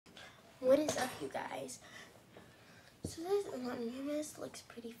What is up, you guys? So this anonymous looks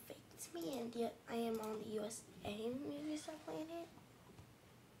pretty fake to me, and yet I am on the USA movie star planet.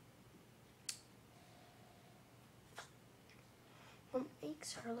 What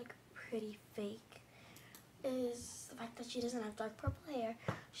makes her look pretty fake is the fact that she doesn't have dark purple hair,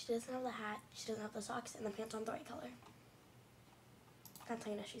 she doesn't have the hat, she doesn't have the socks, and the pants aren't the right color. That's how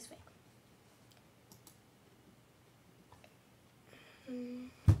you know she's fake.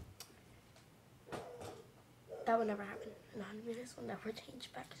 That would never happen. Anonymous will never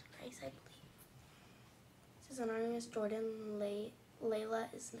change back to nice, I believe. This is anonymous. Jordan,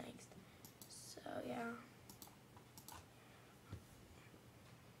 Layla is next. So yeah.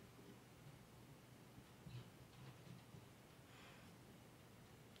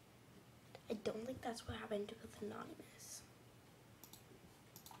 I don't think that's what happened with anonymous.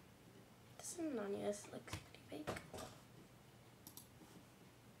 This anonymous looks pretty fake.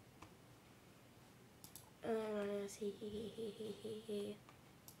 Anonymous, he.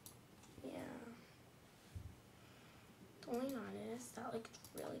 Yeah. The only anonymous that looks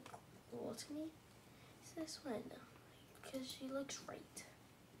really cool to me is this one, because she looks right.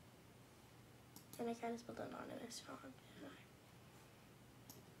 And I kind of spelled anonymous wrong, didn't I?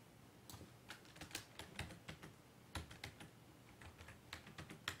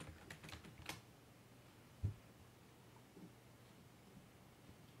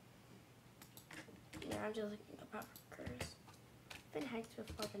 Yeah, I'm just looking up markers. I've been hacked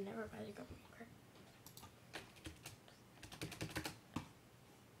before, but never by the marker.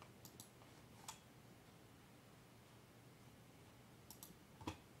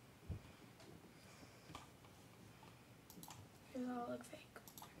 These all look fake.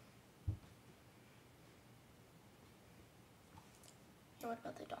 And what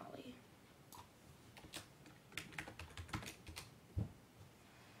about the dolly?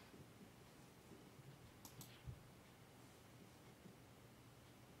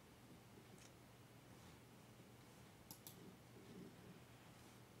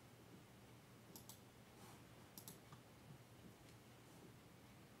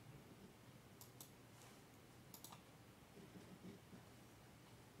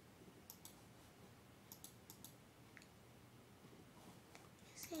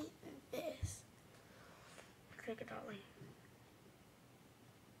 See this. Looks like a dolly.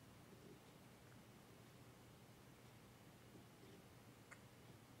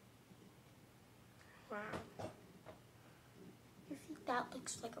 Wow. You think that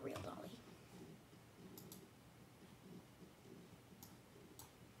looks like a real dolly?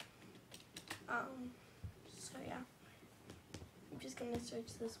 So yeah. I'm just gonna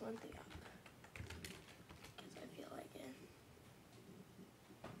search this one thing up. Because I feel like it.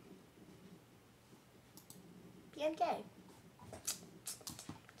 BNK.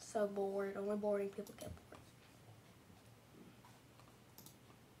 So bored. Only boring people get bored.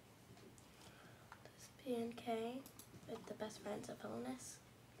 This BNK with the best friends of illness.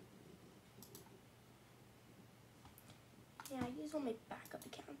 Yeah, I use all my backup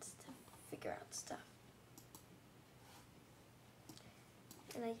accounts to figure out stuff.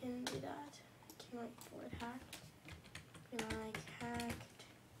 And I can do that. I can write forward hacked. And I hacked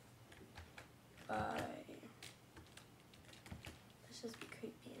by. Let's just be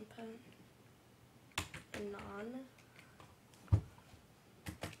creepy and put anon.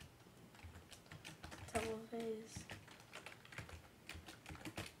 Double face.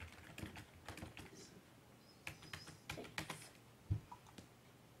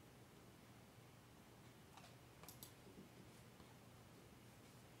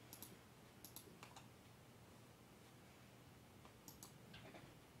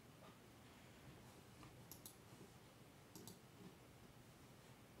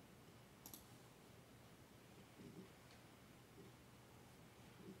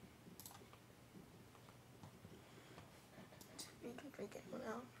 You can drink it one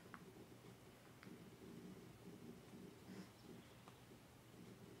out.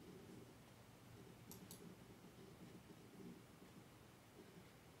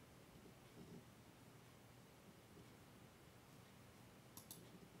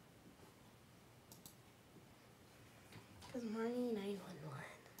 Because Marnie 911.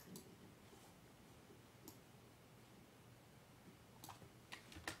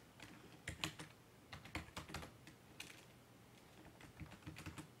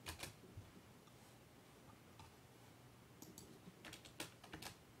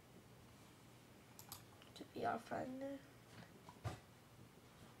 To be our friend.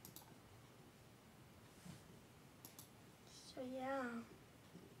 So yeah.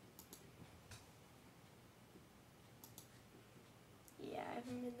 Yeah, I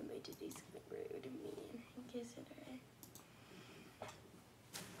haven't been to my to do something rude and mean and kiss it away.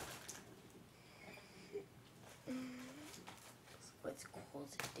 So what's cool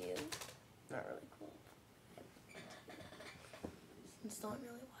to do? Not really cool. Since no one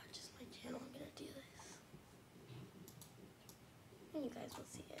really watches my channel, I'm gonna do this. And you guys will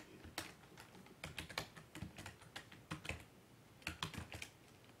see it.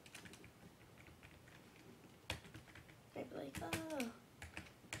 I'd be like, oh,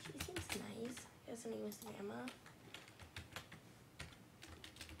 she seems nice. I guess her name is Grandma.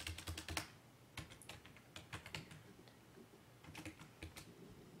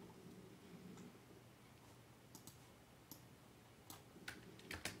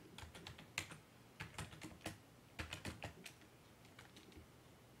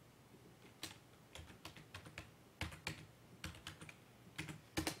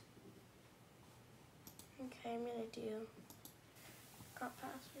 Okay, I'm gonna do got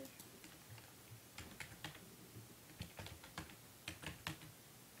password.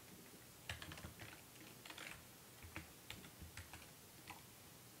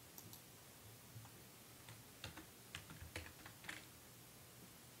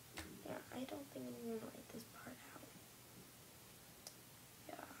 Yeah, I don't think I'm gonna write this part out.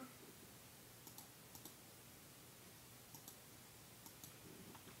 Yeah.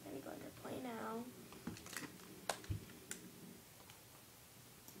 I'm gonna go into play now.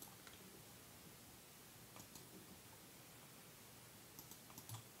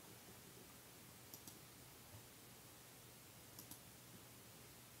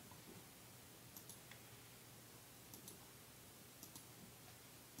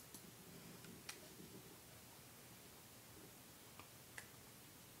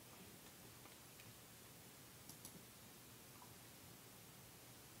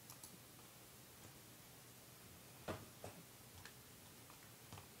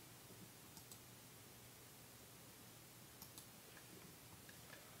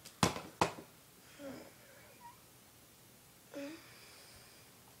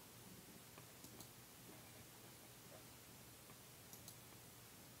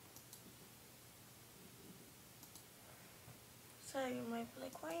 So you might be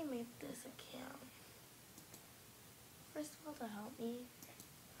like, why you made this account? First of all, to help me,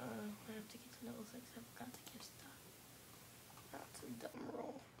 I have to get to level 6. I forgot to give stuff. That's a dumb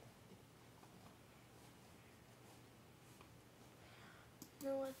rule. You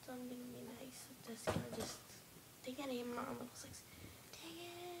know what? I'm gonna be nice. I'm just gonna take a name on level 6. Dang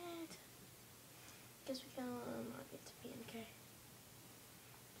it! Guess we can not get to PNK.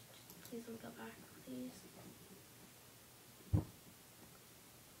 Please don't go back, please.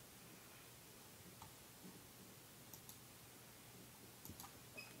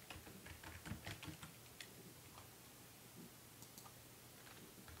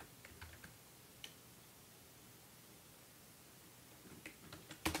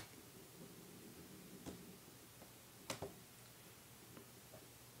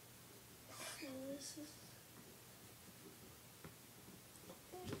 This is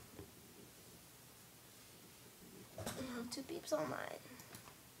 2 beeps all night.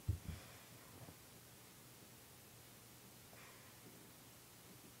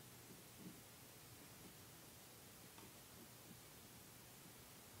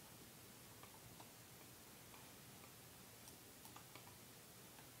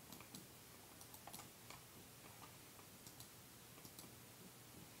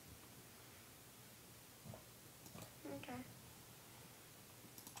 Okay.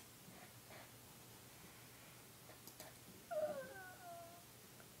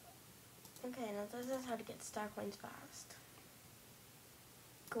 Okay, now this is how to get star coins fast.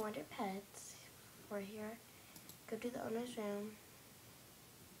 Go under pets, or here, go to the owner's room.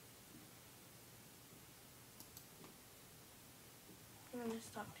 I'm gonna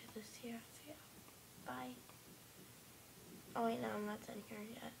stop this here, so yeah, bye. Oh wait, no, I'm not done here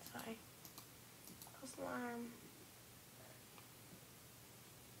yet, sorry. False alarm.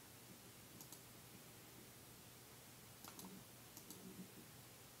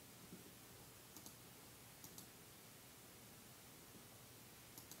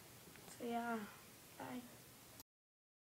 So yeah.